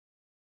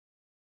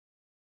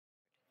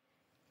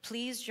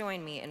Please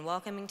join me in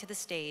welcoming to the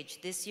stage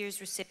this year's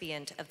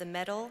recipient of the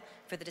Medal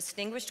for the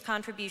Distinguished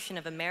Contribution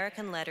of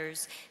American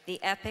Letters, the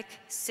epic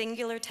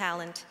singular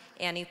talent,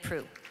 Annie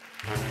Proulx.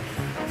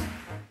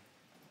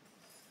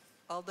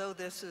 Although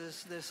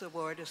this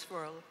award is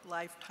for a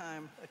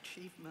Lifetime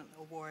Achievement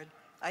Award,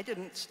 I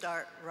didn't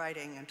start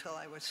writing until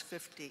I was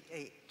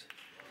 58.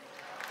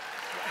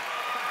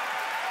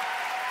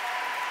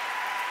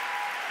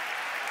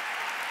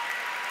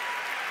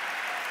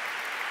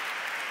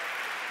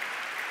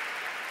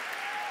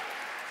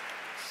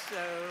 So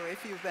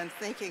if you've been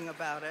thinking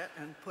about it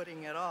and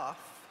putting it off,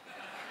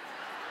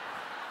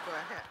 go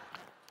ahead.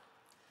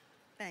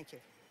 Thank you.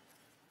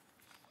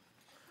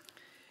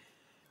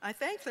 I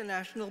thank the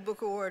National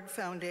Book Award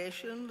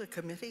Foundation, the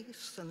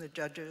committees, and the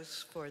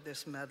judges for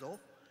this medal.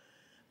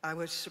 I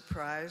was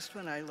surprised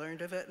when I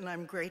learned of it, and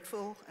I'm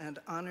grateful and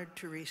honored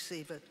to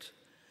receive it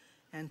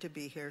and to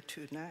be here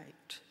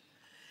tonight.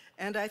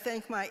 And I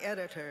thank my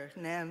editor,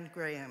 Nan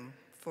Graham,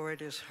 for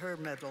it is her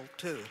medal,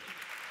 too.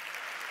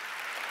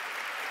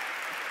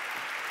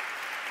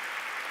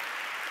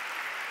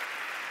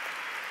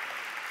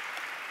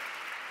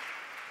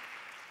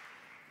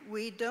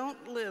 We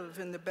don't live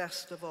in the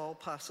best of all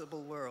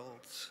possible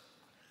worlds.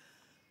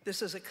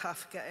 This is a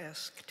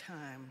Kafkaesque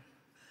time.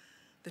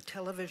 The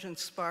television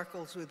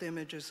sparkles with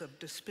images of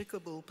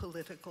despicable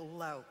political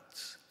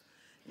louts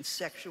and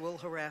sexual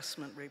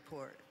harassment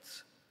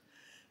reports.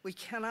 We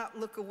cannot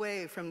look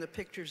away from the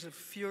pictures of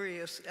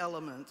furious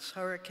elements,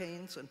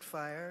 hurricanes and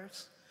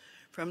fires,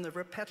 from the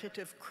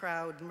repetitive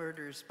crowd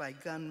murders by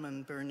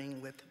gunmen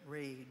burning with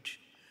rage.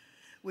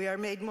 We are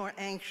made more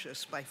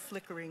anxious by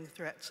flickering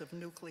threats of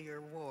nuclear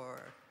war.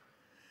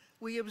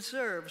 We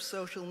observe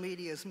social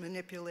media's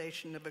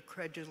manipulation of a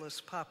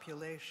credulous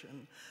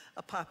population,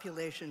 a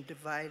population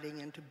dividing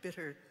into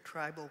bitter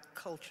tribal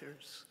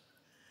cultures.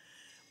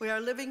 We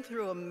are living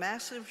through a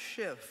massive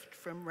shift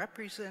from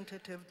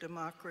representative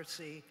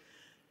democracy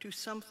to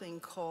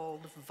something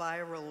called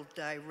viral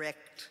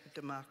direct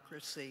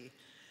democracy,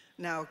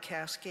 now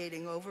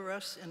cascading over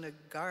us in a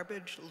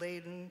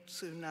garbage-laden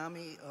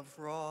tsunami of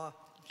raw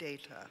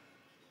data.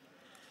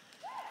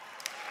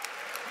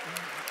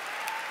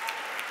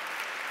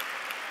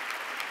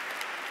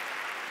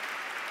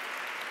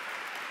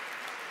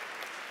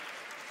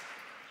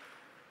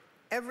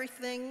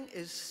 Everything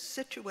is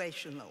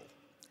situational,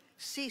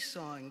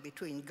 seesawing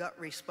between gut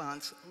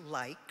response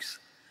likes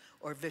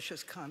or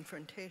vicious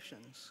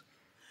confrontations.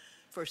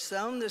 For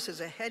some, this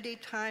is a heady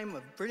time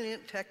of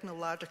brilliant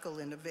technological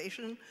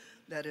innovation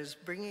that is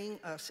bringing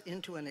us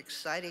into an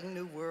exciting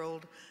new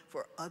world.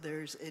 For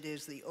others, it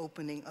is the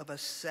opening of a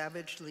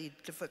savagely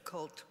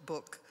difficult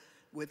book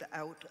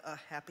without a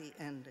happy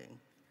ending.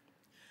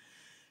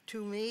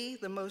 To me,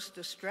 the most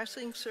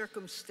distressing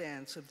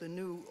circumstance of the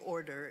new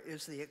order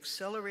is the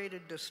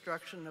accelerated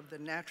destruction of the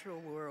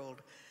natural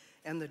world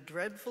and the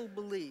dreadful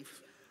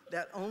belief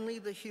that only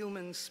the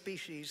human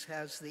species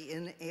has the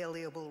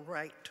inalienable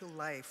right to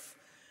life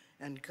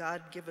and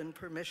God-given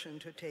permission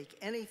to take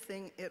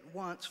anything it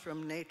wants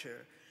from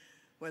nature,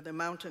 whether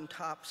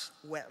mountaintops,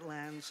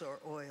 wetlands, or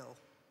oil.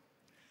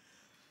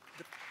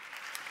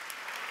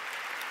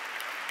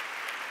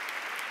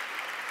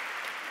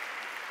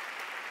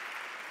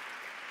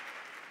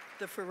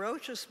 The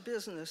ferocious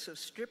business of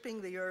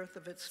stripping the earth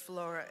of its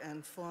flora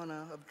and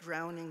fauna, of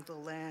drowning the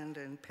land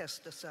in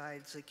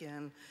pesticides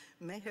again,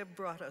 may have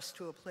brought us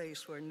to a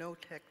place where no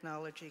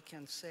technology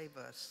can save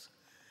us.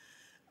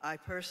 I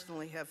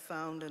personally have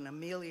found an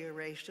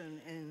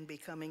amelioration in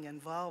becoming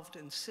involved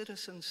in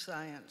citizen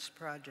science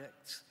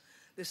projects.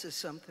 This is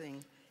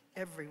something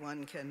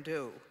everyone can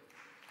do.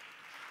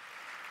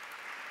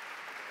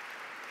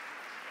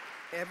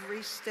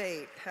 Every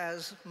state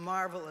has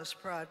marvelous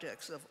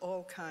projects of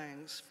all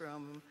kinds,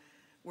 from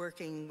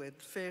working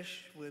with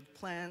fish, with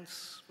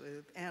plants,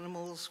 with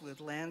animals, with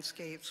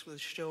landscapes,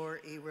 with shore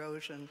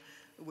erosion,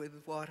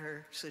 with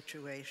water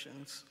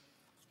situations.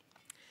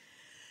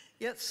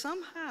 Yet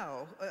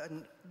somehow,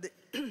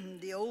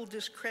 the old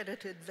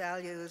discredited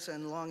values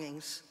and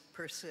longings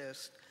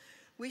persist.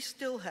 We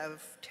still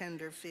have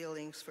tender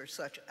feelings for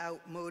such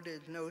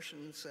outmoded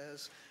notions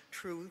as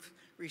truth,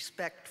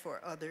 respect for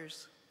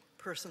others,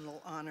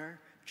 personal honor,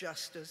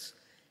 justice,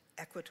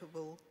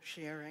 equitable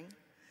sharing.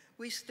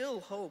 We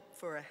still hope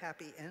for a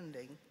happy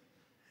ending.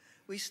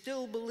 We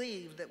still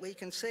believe that we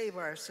can save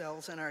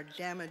ourselves and our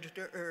damaged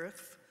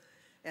earth,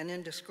 an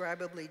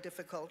indescribably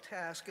difficult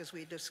task as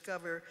we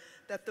discover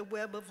that the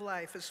web of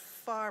life is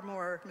far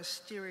more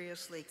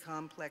mysteriously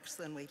complex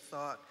than we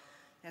thought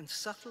and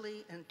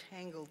subtly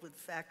entangled with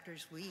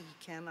factors we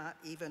cannot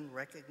even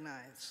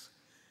recognize.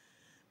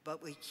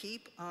 But we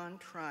keep on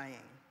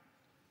trying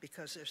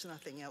because there's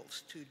nothing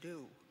else to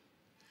do.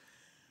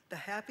 The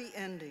happy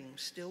ending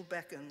still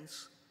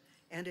beckons,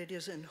 and it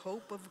is in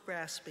hope of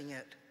grasping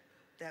it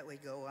that we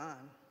go on.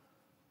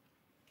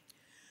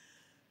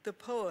 The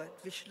poet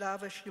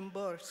Wisława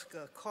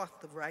Szymborska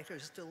caught the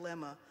writer's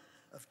dilemma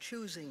of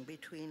choosing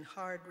between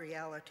hard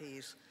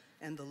realities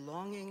and the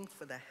longing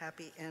for the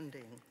happy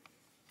ending.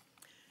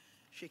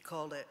 She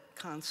called it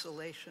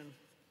consolation.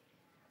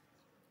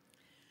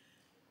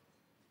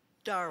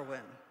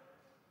 Darwin.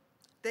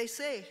 They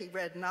say he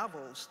read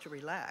novels to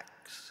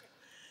relax,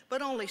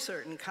 but only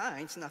certain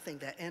kinds, nothing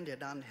that ended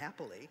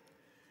unhappily.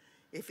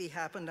 If he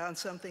happened on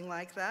something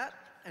like that,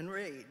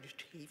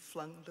 enraged, he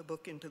flung the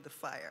book into the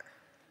fire.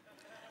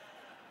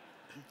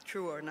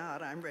 True or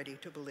not, I'm ready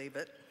to believe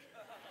it.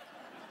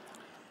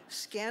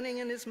 Scanning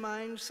in his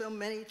mind so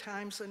many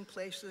times and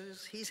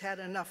places, he's had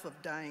enough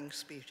of dying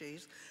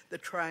species, the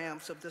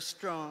triumphs of the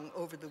strong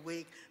over the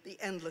weak, the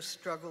endless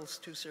struggles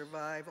to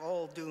survive,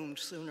 all doomed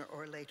sooner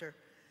or later.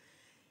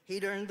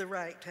 He'd earned the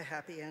right to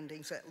happy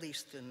endings, at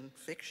least in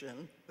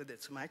fiction, with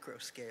its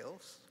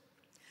microscales.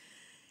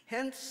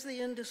 Hence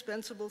the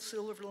indispensable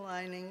silver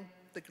lining,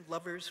 the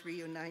lovers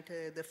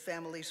reunited, the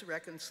families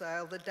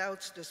reconciled, the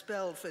doubts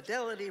dispelled,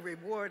 fidelity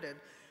rewarded,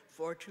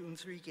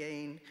 fortunes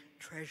regained,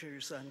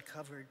 treasures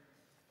uncovered.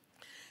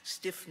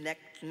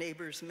 Stiff-necked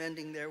neighbors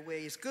mending their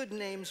ways, good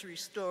names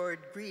restored,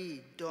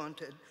 greed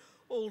daunted,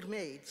 old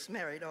maids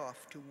married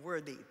off to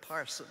worthy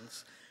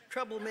parsons,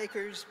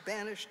 troublemakers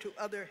banished to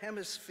other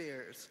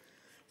hemispheres,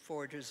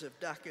 forgers of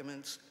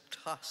documents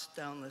tossed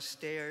down the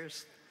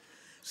stairs,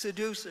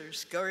 seducers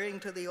scurrying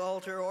to the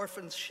altar,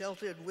 orphans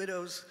sheltered,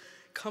 widows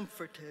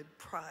comforted,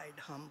 pride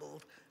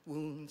humbled,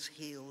 wounds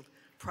healed,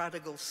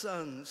 prodigal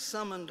sons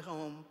summoned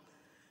home,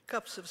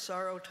 cups of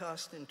sorrow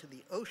tossed into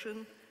the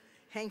ocean,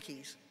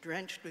 hankies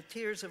drenched with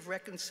tears of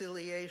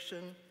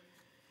reconciliation,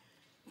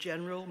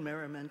 general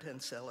merriment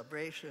and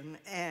celebration,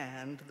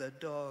 and the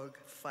dog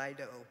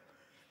Fido,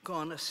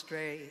 gone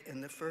astray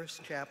in the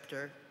first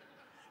chapter,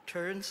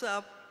 turns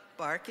up,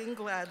 barking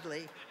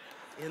gladly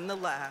in the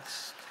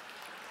last.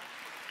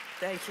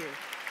 Thank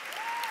you.